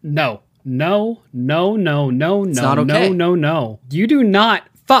 like, no. It's not okay. No. You do not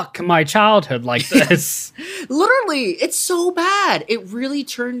fuck my childhood like this. Literally, it's so bad. It really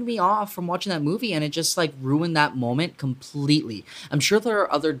turned me off from watching that movie, and it just like ruined that moment completely. I'm sure there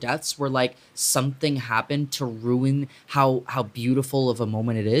are other deaths where like something happened to ruin how beautiful of a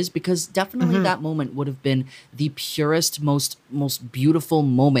moment it is, because definitely that moment would have been the purest, most beautiful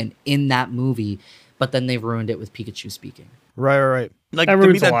moment in that movie, but then they ruined it with Pikachu speaking. Right. Like, that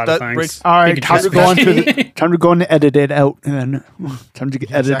ruins a lot of things. All right, time to go on to edit it out, and then time to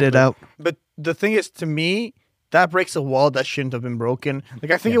edit it out. But the thing is, to me, that breaks a wall that shouldn't have been broken.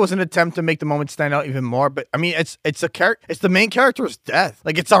 Like, I think it was an attempt to make the moment stand out even more. But I mean, it's the main character's death.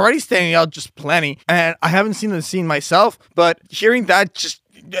 Like, it's already standing out just plenty. And I haven't seen the scene myself, but hearing that just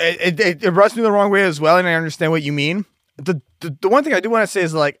it rubs me the wrong way as well. And I understand what you mean. The one thing I do want to say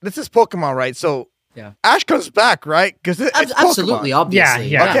is, like, this is Pokemon, right? So. Yeah, Ash comes back, right? Because it's absolutely, Pokemon. Obviously.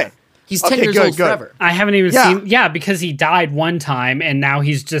 Yeah. Okay, he's 10 years old forever. I haven't even seen. Yeah, because he died one time, and now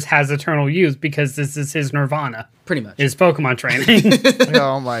he's just has eternal youth because this is his nirvana. Pretty much, his Pokemon training.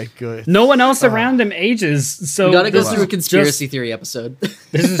 Oh my goodness! No one else around him ages. So we gotta go through a conspiracy theory episode.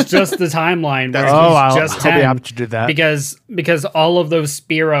 This is just the timeline where I'll he's just be 10 happy to do that. because all of those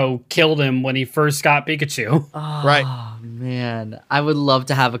Spearow killed him when he first got Pikachu. Right. Oh man, I would love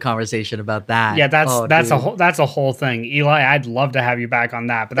to have a conversation about that. Yeah, that's dude. that's a whole thing. Eli, I'd love to have you back on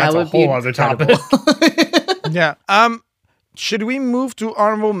that, but that's That a would be whole other topic. Yeah. Should we move to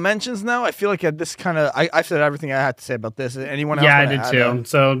honorable mentions now? I feel like this kind of I said everything I had to say about this. Anyone else? Yeah, I did too.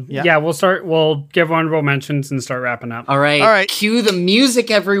 So yeah, we'll give honorable mentions and start wrapping up. All right. Cue the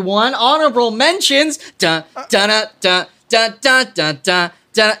music, everyone. Honorable mentions. Dun dun dun dun dun dun dun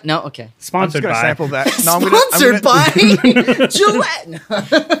dun. No, okay. Sponsored by. Sample that. No, Sponsored by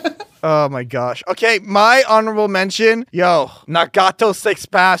Gillette. Oh my gosh. Okay, my honorable mention. Nagato 6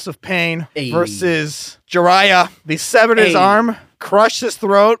 Paths of Pain versus Jiraiya. They severed his arm, crushed his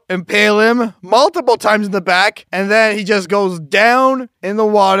throat, impale him multiple times in the back, and then he just goes down in the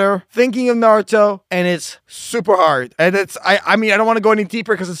water, thinking of Naruto, and it's super hard. And I mean, I don't want to go any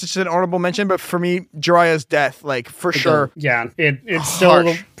deeper because it's just an honorable mention, but for me, Jiraiya's death, like, for sure. Yeah, it's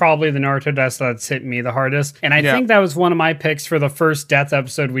still probably the Naruto death that's hit me the hardest. And I think that was one of my picks for the first death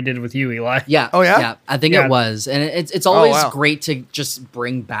episode we did with you, Eli. Yeah. Oh, yeah? Yeah, I think it was. And it's always great to just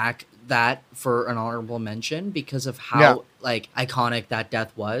bring back that for an honorable mention because of how like iconic that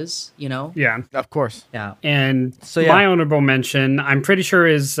death was, you know? Yeah. Of course. Yeah. And so my honorable mention, I'm pretty sure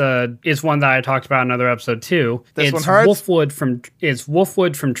is one that I talked about in another episode too. This it's one hurts?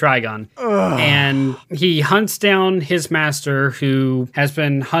 Wolfwood from Trigun. And he hunts down his master who has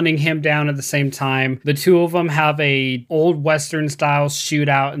been hunting him down at the same time. The two of them have a old Western style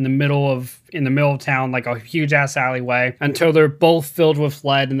shootout in the middle of town, like a huge ass alleyway, until they're both filled with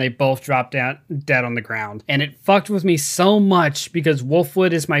lead and they both drop down dead on the ground. And it fucked with me so much because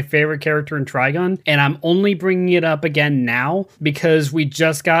Wolfwood is my favorite character in Trigun, and I'm only bringing it up again now because we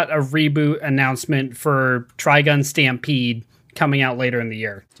just got a reboot announcement for Trigun Stampede coming out later in the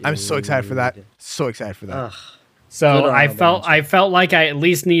year. I'm so excited for that. So excited for that. Ugh. So I felt like I at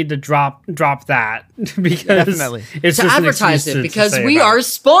least need to drop that because Definitely. it's to just advertise an it excuse because we are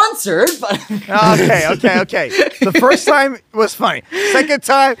sponsored. But Okay. The first time was funny. Second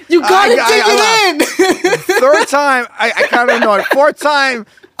time, you gotta dig it in. Third time, I kind of annoyed. Fourth time,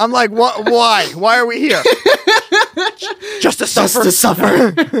 I'm like, what? Why? Why are we here? Just to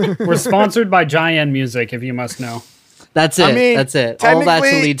suffer. We're sponsored by Giant Music, if you must know. That's it. I mean, that's it. All that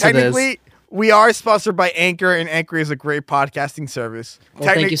to lead to this. We are sponsored by Anchor, and Anchor is a great podcasting service.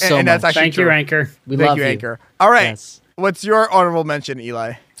 Well, thank you so much. Thank you, Anchor. Thank you, Anchor. All right. Yes. What's your honorable mention,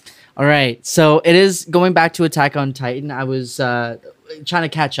 Eli? All right. So it is going back to Attack on Titan. I was trying to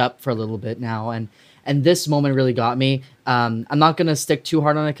catch up for a little bit now, and this moment really got me. I'm not going to stick too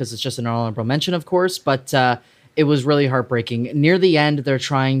hard on it because it's just an honorable mention, of course, but it was really heartbreaking. Near the end, they're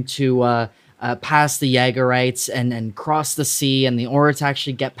trying to past the Jaegerites and cross the sea, and in order to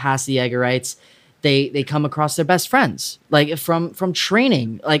actually get past the Jaegerites, they come across their best friends, like from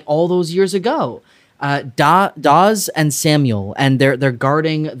training, like all those years ago. Daz and Samuel, and they're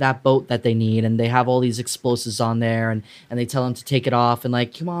guarding that boat that they need, and they have all these explosives on there, and they tell them to take it off, and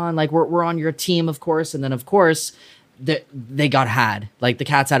like, come on, like we're on your team, of course, and then of course they got had, like the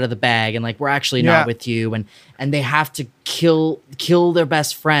cat's out of the bag, and like we're actually not with you, and they have to kill their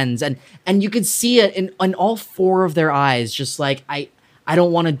best friends, and you could see it in all four of their eyes, just like I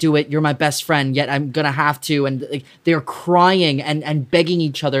don't want to do it. You're my best friend, yet I'm gonna have to, and like, they're crying and begging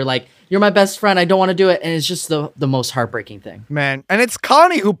each other, like, you're my best friend, I don't want to do it, and it's just the most heartbreaking thing, man. And it's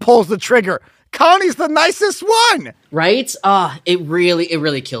Connie who pulls the trigger. Connie's the nicest one, right? It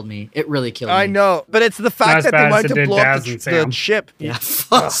really killed me. It really killed me. I know, but it's the fact that they wanted to blow up the ship. Yeah,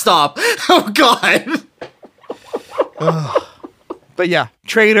 stop. Oh God. But yeah,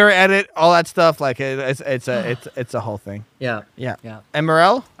 traitor edit, all that stuff. Like it's a whole thing. Yeah. And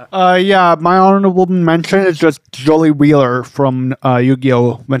Morel? Yeah, my honorable mention is just Jolie Wheeler from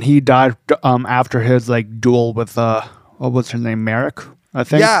Yu-Gi-Oh! When he died after his like duel with what was his name, Merrick, I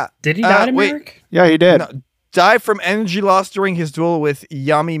think. Yeah. Did he die to Merrick? Yeah, he did. No, died from energy loss during his duel with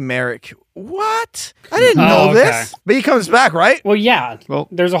Yami Merrick. What? I didn't know this. But he comes back, right? Well, yeah. Well,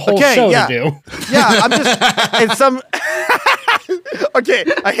 there's a whole show to do. Yeah, I'm just it's some. Okay,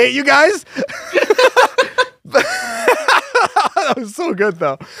 I hate you guys. That was so good,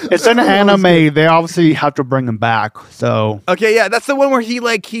 though. It's an anime. They obviously have to bring him back. So okay, yeah, that's the one where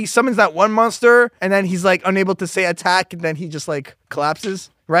he summons that one monster, and then he's like unable to say attack, and then he just like collapses,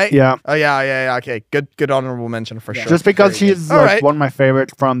 right? Yeah. Oh yeah. Okay, good honorable mention for sure. Just because he's like one of my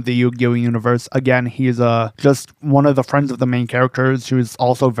favorites from the Yu-Gi-Oh universe. Again, he's just one of the friends of the main characters who's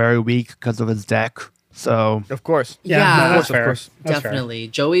also very weak because of his deck. So of course, yeah, that's fair. Of course. That's definitely.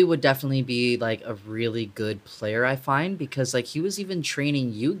 Joey would definitely be like a really good player, I find, because like he was even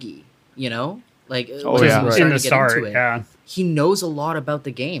training Yugi, you know, like in starting the to get start. into it. Yeah, he knows a lot about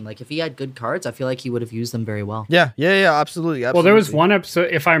the game. Like if he had good cards, I feel like he would have used them very well. Yeah, absolutely. Well, there was one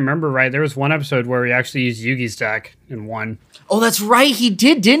episode, if I remember right, there was one episode where he actually used Yugi's deck in one. Oh, that's right, he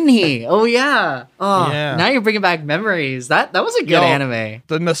did, didn't he? Oh yeah. Oh, Yeah. Now you're bringing back memories. That was a good anime.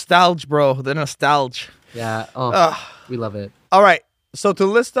 The nostalgia, bro. The nostalgia. Yeah. Oh, we love it. All right. So to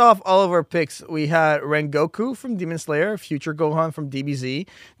list off all of our picks, we had Rengoku from Demon Slayer, Future Gohan from DBZ,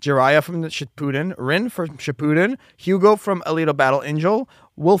 Jiraiya from the Shippuden, Rin from Shippuden, Hugo from Alita Battle Angel,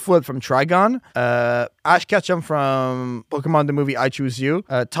 Wolfwood from Trigon, Ash Ketchum from Pokemon the movie I Choose You,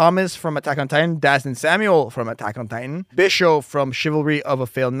 Thomas from Attack on Titan, Dazn Samuel from Attack on Titan, Bisho from Chivalry of a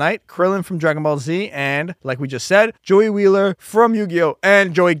Failed Knight, Krillin from Dragon Ball Z, and like we just said, Joey Wheeler from Yu-Gi-Oh!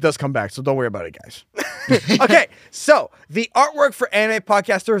 And Joey does come back, so don't worry about it, guys. Okay, so the artwork for Anime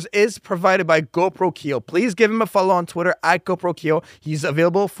Podcasters is provided by GoPro Kyo. Please give him a follow on Twitter at GoPro Kyo. He's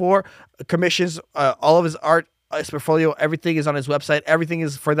available for commissions. All of his art, his portfolio, everything is on his website. Everything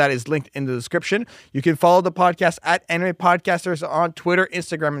is linked in the description. You can follow the podcast at Anime Podcasters on Twitter,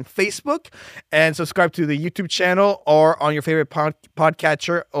 Instagram, and Facebook, and subscribe to the YouTube channel or on your favorite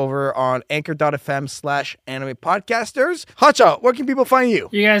podcatcher over on anchor.fm/Anime Podcasters. Hotshot, where can people find you?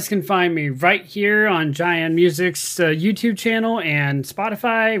 You guys can find me right here on Giant Music's YouTube channel and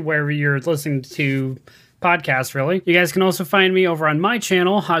Spotify, wherever you're listening to podcasts, really. You guys can also find me over on my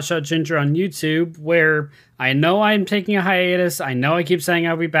channel, Hotshot Ginger on YouTube, where I know I'm taking a hiatus. I know I keep saying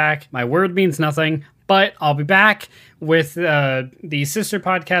I'll be back. My word means nothing, but I'll be back with the sister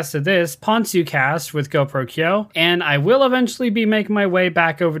podcast to this, PonsuCast with GoPro Kyo, and I will eventually be making my way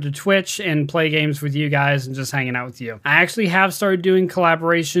back over to Twitch and play games with you guys and just hanging out with you. I actually have started doing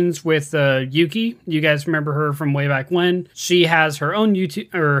collaborations with Yuki. You guys remember her from way back when. She has her own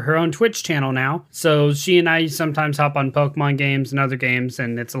YouTube or her own Twitch channel now, so she and I sometimes hop on Pokemon games and other games,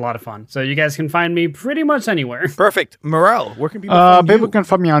 and it's a lot of fun. So you guys can find me pretty much anywhere. Perfect. Morel, where can people find you? People can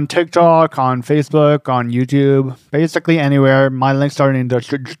find me on TikTok, on Facebook, on YouTube, basically anywhere. My links are in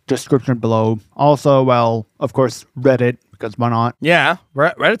the description below. Also, well, of course, Reddit, because why not? Yeah,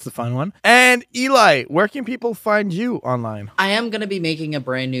 Reddit's a fun one. And Eli, where can people find you online? I am going to be making a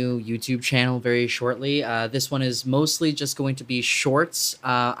brand new YouTube channel very shortly. This one is mostly just going to be shorts.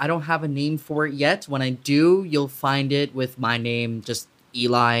 I don't have a name for it yet. When I do, you'll find it with my name, just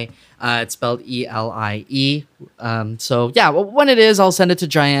Eli. It's spelled E-L-I-E. So yeah, well, when it is, I'll send it to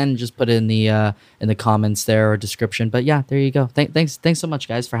Giant and just put it in the comments there or description. But yeah, there you go. Thanks so much,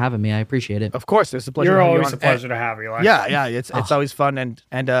 guys, for having me. I appreciate it. Of course, it's a pleasure. You're always a pleasure to have you. Yeah, it's always fun and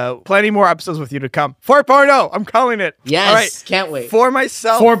plenty more episodes with you to come. 4.0, I'm calling it. Yes, all right. Can't wait. For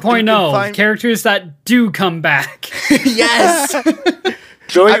myself, 4.0 characters that do come back. Yes.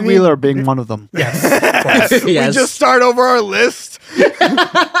 Joey Wheeler being one of them. Yes. Yes. We just start over our list.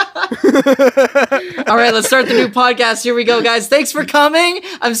 All right, let's start the new podcast. Here we go, guys. Thanks for coming.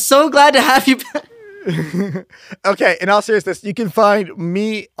 I'm so glad to have you back. Okay, in all seriousness, you can find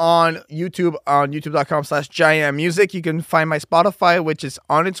me on YouTube on youtube.com/GiantMusic. You can find my Spotify, which is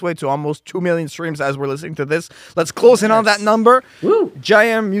on its way to almost 2 million streams as we're listening to this. Let's close in on that number. Woo.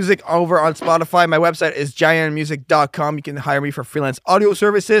 Giant Music over on Spotify. My website is giantmusic.com. You can hire me for freelance audio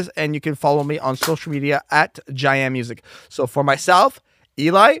services, and you can follow me on social media at Giant Music. So for myself,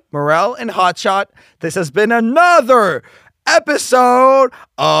 Eli, Morel, and Hotshot, this has been another episode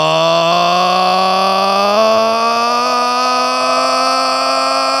of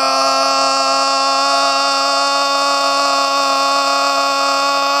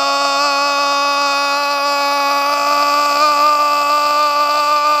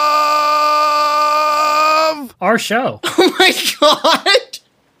Our show. Oh my god.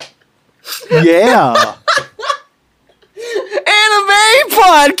 Yeah. Anime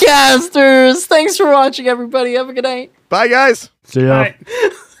Podcasters. Thanks for watching, everybody. Have a good night. Bye, guys. See ya. Bye.